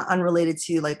it's not unrelated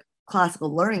to like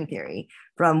classical learning theory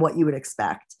from what you would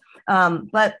expect.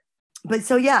 But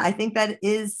so, yeah, I think that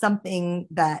is something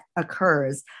that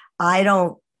occurs. I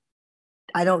don't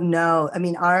know. I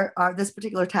mean, our this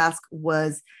particular task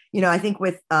was, I think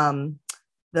with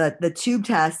the tube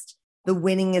test, the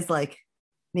winning is like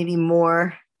maybe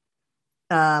more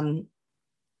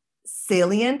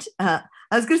salient. I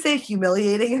was going to say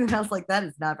humiliating, and I was like, that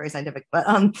is not very scientific. But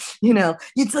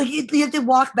it's like you have to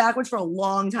walk backwards for a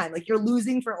long time. Like you're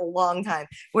losing for a long time.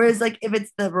 Whereas like if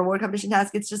it's the reward competition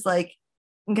task, it's just like,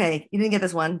 okay, you didn't get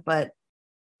this one, but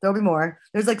there'll be more.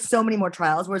 There's like so many more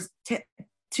trials, whereas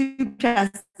two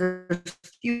tests, there's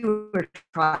fewer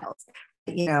trials.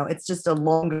 It's just a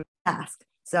longer task.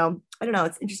 So I don't know.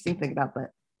 It's interesting to think about,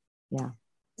 but yeah.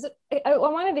 So I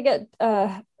wanted to get,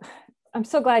 I'm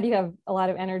so glad you have a lot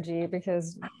of energy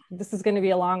because this is going to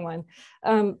be a long one.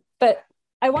 But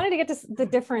I wanted to get to the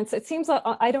difference. It seems like,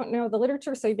 I don't know the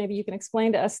literature, so maybe you can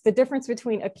explain to us the difference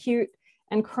between acute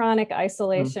and chronic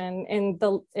isolation in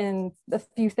the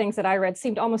few things that I read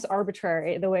seemed almost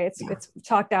arbitrary, the way it's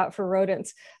chalked out for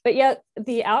rodents. But yet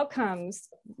the outcomes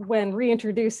when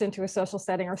reintroduced into a social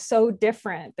setting are so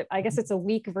different that I guess it's a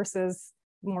week versus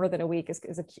more than a week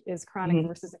is chronic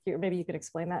versus acute. Maybe you could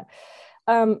explain that.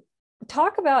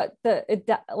 Talk about at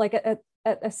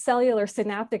a cellular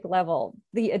synaptic level,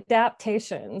 the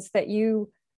adaptations that you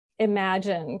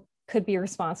imagine could be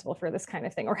responsible for this kind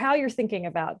of thing, or how you're thinking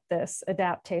about this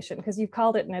adaptation, because you've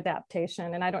called it an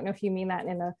adaptation. And I don't know if you mean that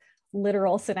in a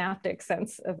literal synaptic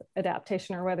sense of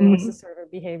adaptation or whether this is sort of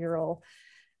a behavioral.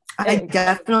 I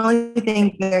definitely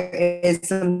think there is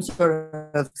some sort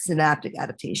of synaptic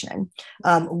adaptation.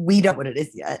 We don't know what it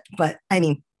is yet, but I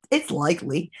mean, it's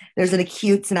likely. There's an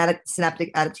acute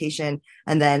synaptic adaptation,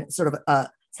 and then sort of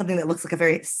something that looks like a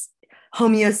very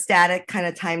homeostatic kind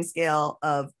of timescale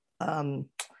of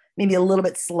maybe a little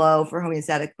bit slow for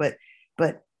homeostatic, but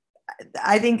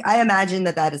I imagine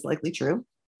that is likely true.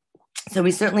 So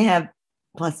we certainly have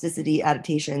plasticity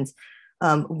adaptations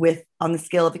with on the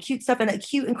scale of acute stuff, and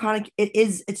acute and chronic,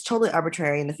 it's totally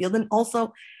arbitrary in the field. And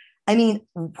also, I mean,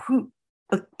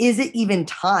 is it even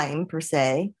time per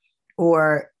se,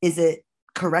 or is it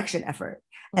correction effort?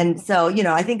 And so,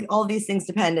 I think all these things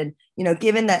depend. And,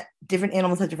 given that different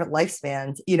animals have different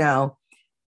lifespans,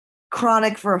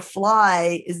 chronic for a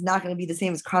fly is not going to be the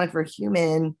same as chronic for a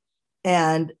human.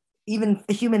 And even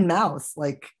a human mouse,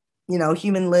 like,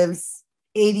 human lives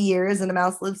 80 years and a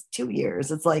mouse lives 2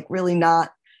 years. It's like really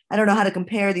not, I don't know how to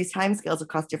compare these timescales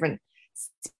across different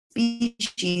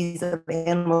species of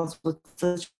animals with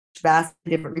such vast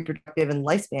different reproductive and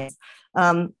lifespans.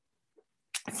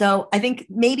 So I think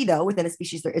maybe though within a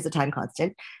species there is a time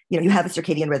constant. You have a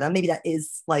circadian rhythm. Maybe that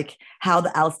is like how the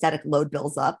allostatic load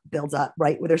builds up,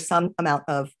 right? Where there's some amount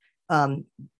of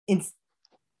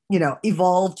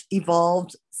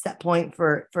evolved set point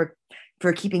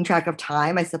for keeping track of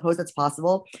time. I suppose that's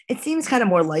possible. It seems kind of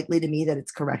more likely to me that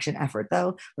it's correction effort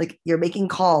though. Like you're making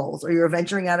calls or you're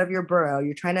venturing out of your burrow.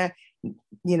 You're trying to,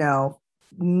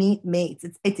 meet mates.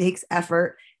 It takes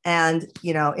effort. And,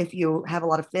 if you have a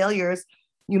lot of failures,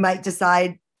 you might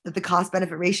decide that the cost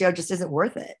benefit ratio just isn't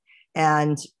worth it.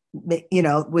 And,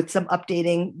 with some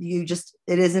updating,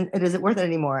 it isn't worth it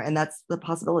anymore. And that's the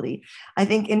possibility. I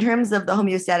think in terms of the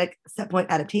homeostatic set point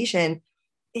adaptation,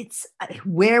 it's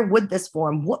where would this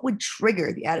form? What would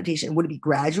trigger the adaptation? Would it be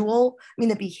gradual? I mean,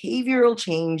 the behavioral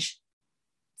change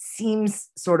seems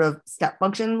sort of step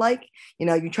function like,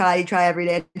 you try every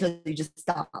day until you just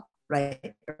stop,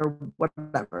 right? Or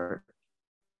whatever.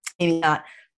 Maybe not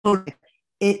totally.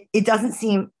 It doesn't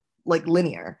seem like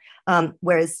linear.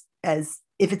 Whereas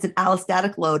if it's an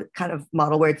allostatic load kind of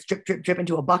model where it's drip, drip, drip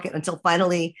into a bucket until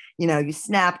finally, you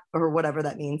snap or whatever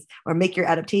that means, or make your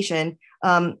adaptation.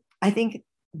 I think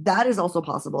that is also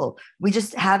possible. We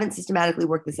just haven't systematically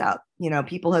worked this out.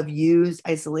 People have used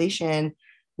isolation,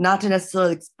 not to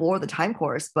necessarily explore the time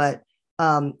course, but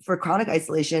for chronic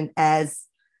isolation as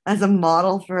a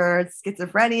model for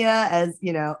schizophrenia, as,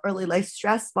 early life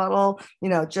stress model,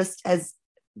 just as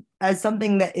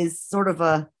something that is sort of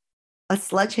a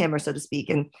sledgehammer, so to speak.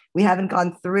 And we haven't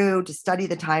gone through to study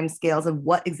the time scales and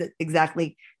what is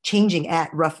exactly changing at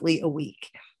roughly a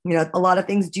week. A lot of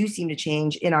things do seem to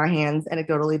change in our hands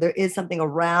anecdotally. There is something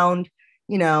around,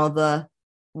 the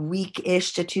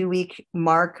week-ish to 2-week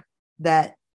mark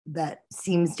that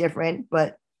seems different,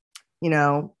 but,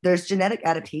 there's genetic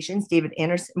adaptations. David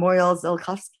Anderson, Moriel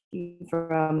Zelkovsky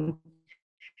from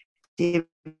David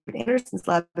Anderson's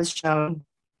lab has shown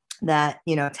that,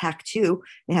 TAC2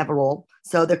 may have a role.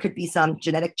 So there could be some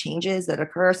genetic changes that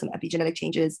occur, some epigenetic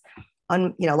changes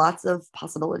on, lots of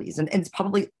possibilities. And it's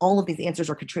probably all of these answers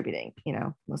are contributing,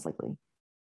 most likely.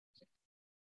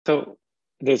 So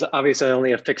there's obviously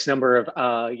only a fixed number of,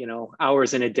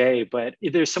 hours in a day, but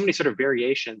there's so many sort of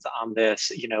variations on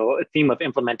this, theme of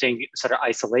implementing sort of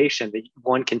isolation that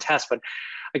one can test. But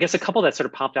I guess a couple that sort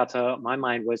of popped out to my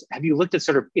mind was, have you looked at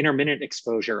sort of intermittent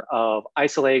exposure of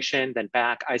isolation, then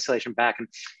back, isolation back, and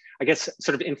I guess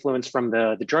sort of influence from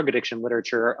the drug addiction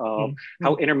literature of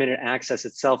how intermittent access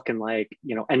itself can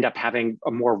end up having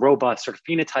a more robust sort of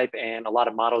phenotype, and a lot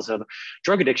of models of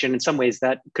drug addiction in some ways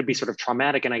that could be sort of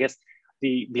traumatic. And I guess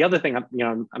the other thing,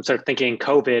 I'm sort of thinking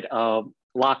COVID of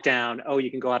lockdown, you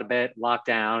can go out of bed,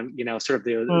 lockdown, sort of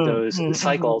those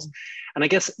cycles. And I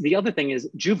guess the other thing is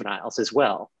juveniles as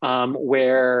well,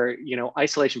 where,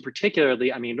 isolation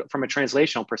particularly, I mean, from a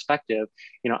translational perspective,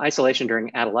 isolation during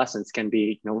adolescence can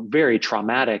be, very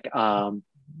traumatic.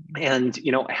 And,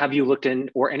 have you looked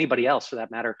in, or anybody else for that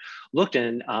matter, looked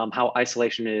in how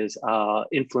isolation is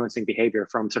influencing behavior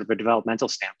from sort of a developmental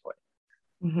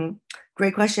standpoint?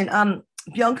 Great question.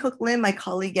 Byung-Kook Lim, my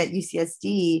colleague at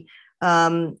UCSD,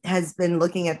 has been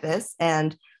looking at this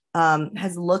and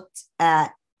has looked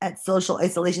at social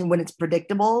isolation when it's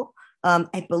predictable.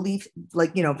 I believe,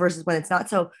 versus when it's not.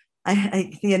 So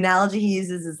the analogy he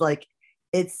uses is like,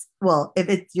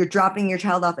 if you're dropping your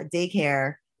child off at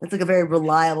daycare, that's like a very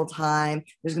reliable time.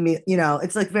 There's gonna be,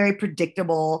 it's like very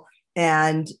predictable.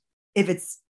 And if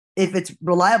it's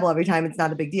reliable every time, it's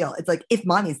not a big deal. It's like if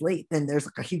mommy's late, then there's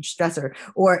like a huge stressor.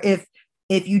 Or if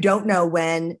you don't know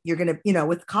when you're going to,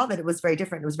 with COVID, it was very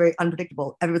different. It was very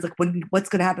unpredictable. Everyone's like, what's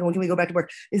going to happen? When can we go back to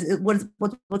work?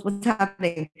 What's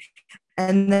happening?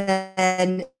 And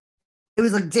then it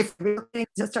was like different,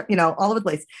 all over the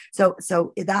place. So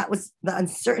that was the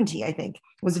uncertainty, I think,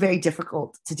 was very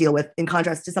difficult to deal with, in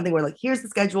contrast to something where like, here's the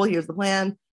schedule, here's the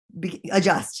plan,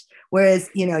 adjust. Whereas,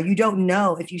 you don't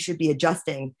know if you should be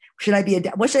adjusting.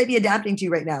 What should I be adapting to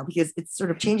right now? Because it's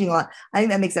sort of changing a lot. I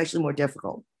think that makes it actually more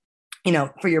difficult,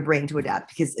 for your brain to adapt,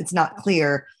 because it's not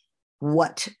clear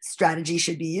what strategy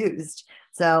should be used.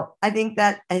 So I think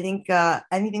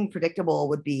anything predictable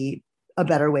would be a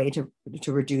better way to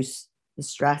reduce the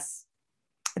stress.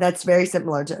 That's very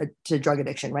similar to drug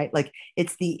addiction, right? Like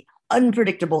it's the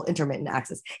unpredictable intermittent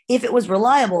access. If it was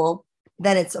reliable,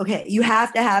 then it's okay. You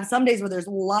have to have some days where there's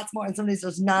lots more and some days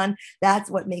there's none. That's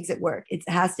what makes it work. It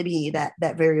has to be that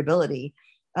variability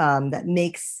that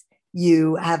makes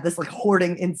you have this like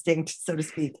hoarding instinct, so to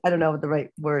speak. I don't know what the right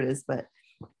word is, but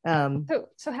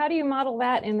so how do you model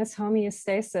that in this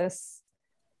homeostasis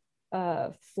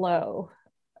flow?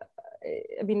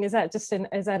 I mean, is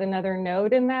that another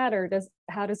node in that, or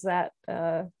how does that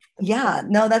yeah,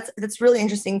 no, that's really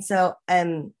interesting. So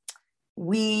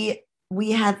we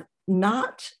have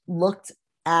not looked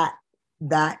at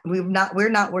that. We're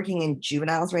not working in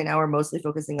juveniles right now. We're mostly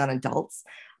focusing on adults.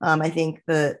 I think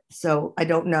so I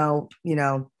don't know,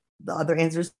 the other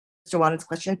answers to Juana's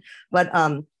question, but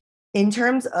in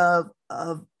terms of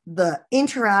the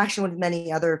interaction with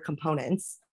many other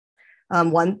components,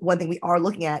 one thing we are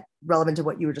looking at relevant to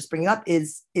what you were just bringing up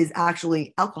is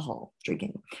actually alcohol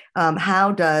drinking.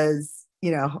 How does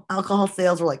alcohol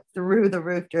sales were like through the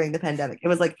roof during the pandemic. It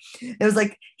was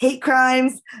like hate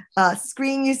crimes,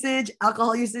 screen usage,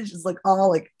 alcohol usage is like all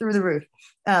like through the roof.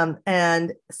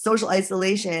 And social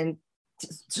isolation,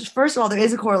 first of all, there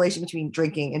is a correlation between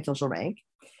drinking and social rank.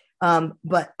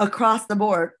 But across the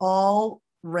board, all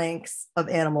ranks of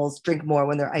animals drink more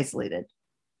when they're isolated.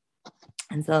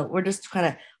 And so we're just kind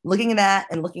of looking at that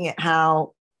and looking at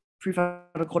how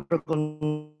prefrontal cortical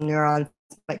neurons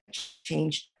might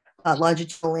change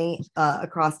longitudinally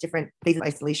across different phases of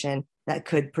isolation that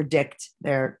could predict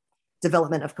their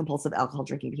development of compulsive alcohol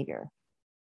drinking behavior.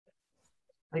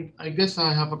 I guess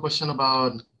I have a question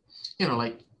about,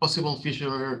 like possible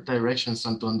future directions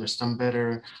and to understand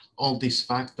better all these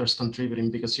factors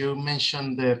contributing, because you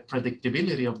mentioned the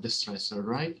predictability of the stressor,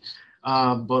 right?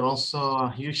 But also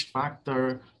a huge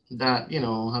factor that,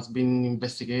 has been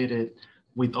investigated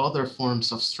with other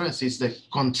forms of stress is the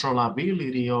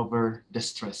controllability over the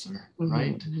stressor,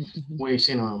 right? Mm-hmm.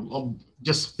 Which,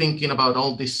 just thinking about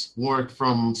all this work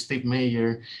from Steve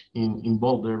Mayer in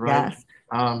Boulder, right?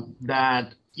 Yes.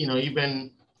 That,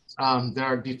 even there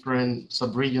are different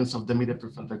subregions of the medial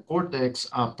prefrontal cortex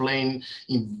playing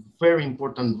in very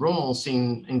important roles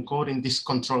in encoding this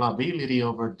controllability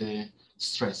over the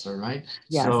stressor, right?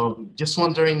 Yes. So just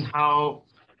wondering how,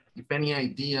 if any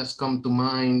ideas come to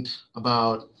mind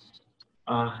about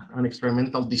an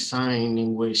experimental design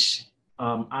in which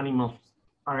animals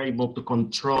are able to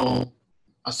control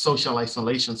a social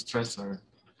isolation stressor.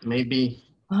 Maybe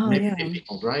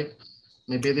difficult, right?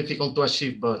 Maybe difficult to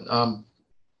achieve, but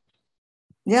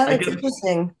yeah, that's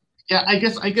interesting. Yeah, I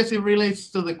guess it relates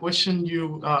to the question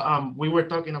we were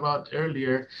talking about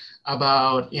earlier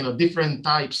about different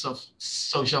types of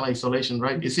social isolation,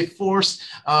 right? Is it forced?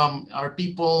 Are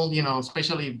people,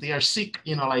 especially if they are sick,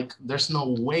 like there's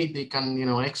no way they can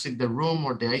exit the room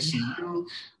or the ICU,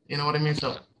 you know what I mean?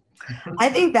 So I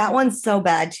think that one's so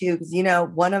bad too, because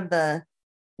one of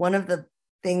the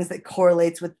things that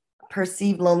correlates with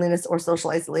perceived loneliness or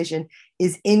social isolation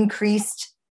is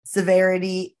increased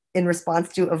severity in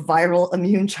response to a viral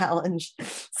immune challenge.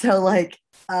 So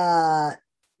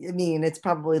it's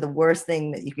probably the worst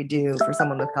thing that you could do for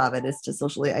someone with COVID is to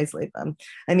socially isolate them.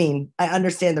 I mean, I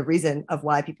understand the reason of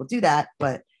why people do that,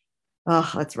 but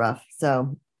that's rough.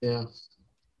 So yeah.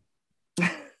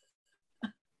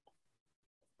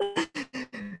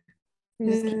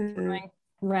 Just keep throwing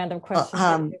random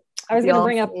questions. I was going to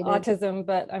bring up autism,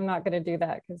 but I'm not going to do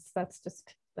that because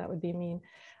that would be mean.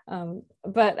 Have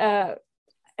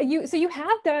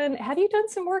you done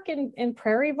some work in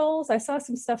prairie voles? I saw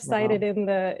some stuff cited in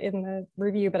the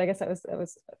review, but I guess that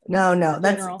was no,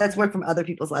 that's work from other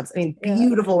people's labs. I mean,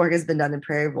 beautiful work has been done in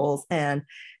prairie voles, and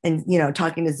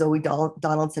talking to Zoe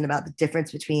Donaldson about the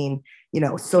difference between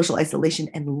social isolation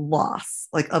and loss,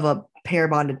 like of a pair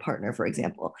bonded partner, for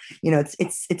example.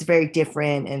 It's very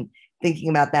different, and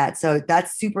thinking about that. So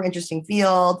that's super interesting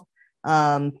field.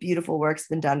 Beautiful work's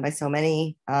been done by so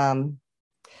many.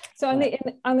 So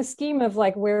on the scheme of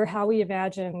how we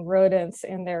imagine rodents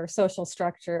and their social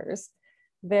structures,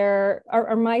 there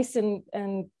are mice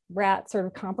and rats sort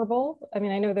of comparable. I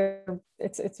mean, I know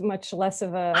it's much less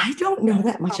of a. I don't know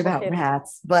that much about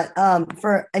rats, but I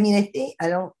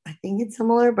think it's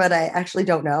similar, but I actually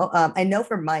don't know. I know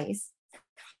for mice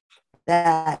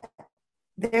that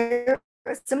they're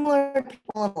similar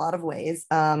people in a lot of ways,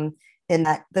 in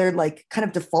that they're like kind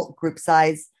of default group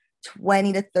size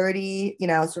 20 to 30,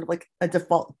 sort of like a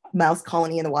default mouse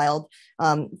colony in the wild.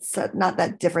 So not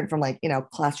that different from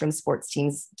classroom sports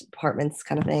teams, departments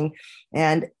kind of thing.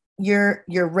 And your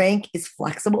rank is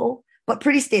flexible, but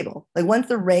pretty stable. Like once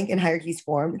the rank and hierarchies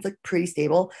form, it's pretty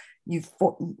stable.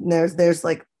 There's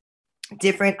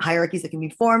different hierarchies that can be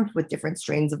formed with different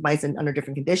strains of mice and under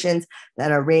different conditions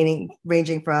that are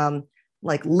ranging from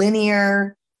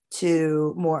linear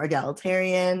to more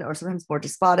egalitarian or sometimes more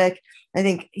despotic. I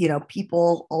think,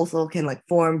 people also can like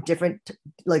form different,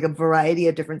 like a variety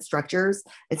of different structures.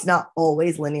 It's not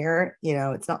always linear,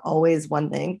 it's not always one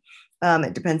thing.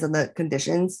 It depends on the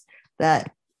conditions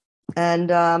and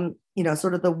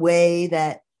sort of the way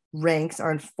that ranks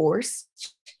are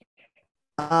enforced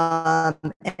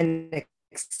and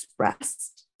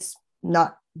expressed is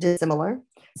not dissimilar.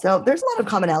 So there's a lot of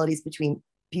commonalities between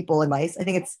people and mice. I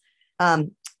think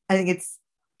it's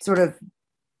sort of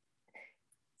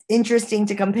interesting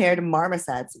to compare to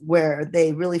marmosets, where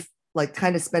they really like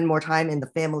kind of spend more time in the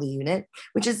family unit,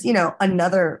 which is,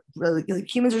 another really,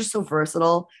 like, humans are so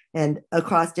versatile, and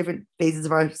across different phases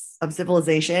of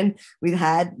civilization, we've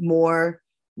had more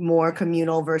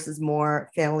communal versus more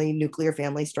nuclear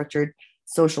family structured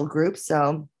social groups.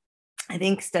 So I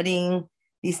think studying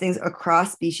these things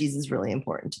across species is really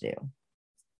important to do.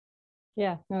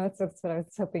 Yeah, no, that's what I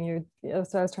was hoping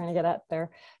that's what I was trying to get at there.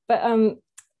 But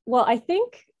well, I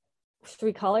think, should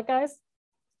we call it, guys?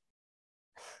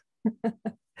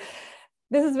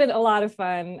 This has been a lot of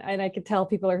fun, and I could tell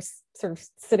people are sort of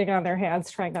sitting on their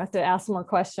hands trying not to ask more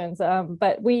questions.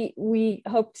 But we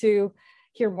hope to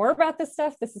hear more about this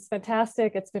stuff. This is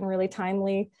fantastic. It's been really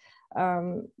timely.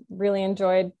 Really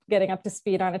enjoyed getting up to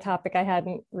speed on a topic I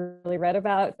hadn't really read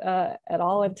about at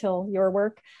all until your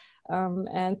work.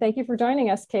 And thank you for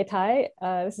joining us, Kay Tai.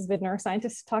 This has been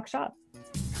Neuroscientist Talk Shop.